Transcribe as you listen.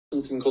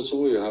present in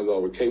Kosovo. You have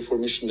our KFOR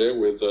mission there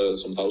with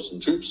some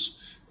 1,000 troops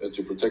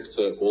to protect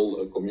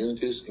all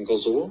communities in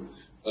Kosovo.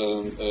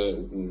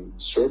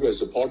 Serbia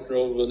is a partner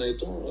of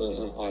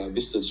NATO. I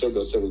visited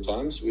Serbia several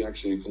times. We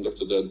actually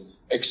conducted an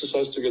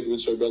exercise together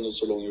with Serbia not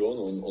so long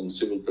ago on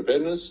civil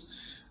preparedness.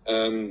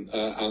 And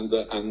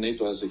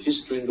NATO has a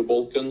history in the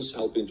Balkans,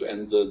 helping to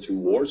end the two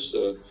wars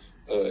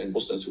in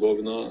Bosnia and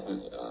Herzegovina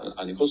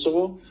and in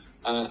Kosovo.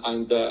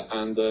 And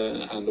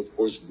of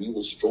course, we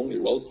will strongly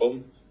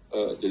welcome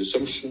the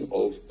resumption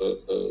of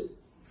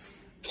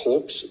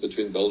talks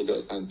between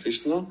Belgrade and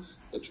Pristina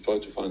to try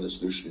to find a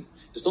solution.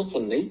 It's not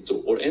for NATO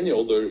or any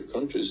other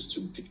countries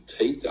to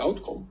dictate the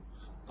outcome,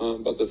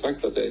 but the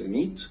fact that they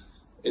meet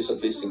is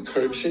at least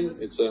encouraging.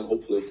 It's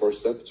hopefully a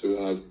first step to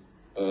have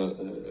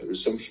a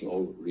resumption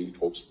of real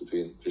talks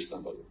between Pristina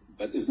and Belgrade.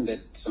 But isn't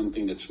that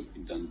something that should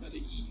be done by the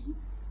EU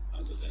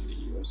other than the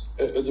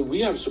US? We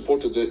have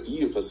supported the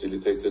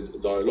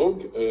EU-facilitated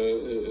dialogue,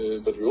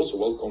 but we also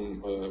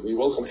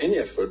welcome any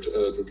effort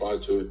to try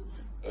to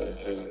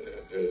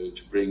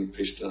bring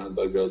Pristina and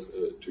Belgrade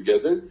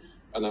together.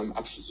 And I'm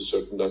absolutely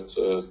certain that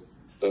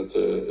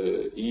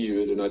EU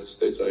and the United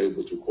States are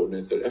able to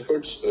coordinate their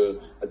efforts.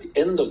 At the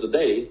end of the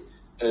day,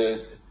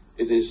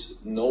 it is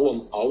no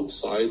one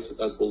outside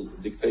that will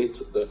dictate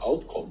the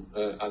outcome.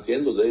 At the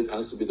end of the day, it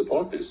has to be the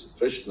parties,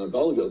 Pristina and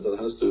Belgrade, that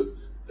has to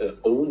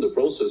own the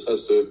process.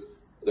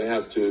 They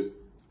have to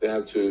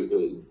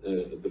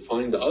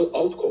define the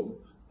outcome.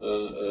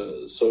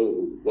 So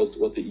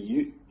what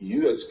the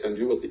US can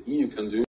do, what the EU can do.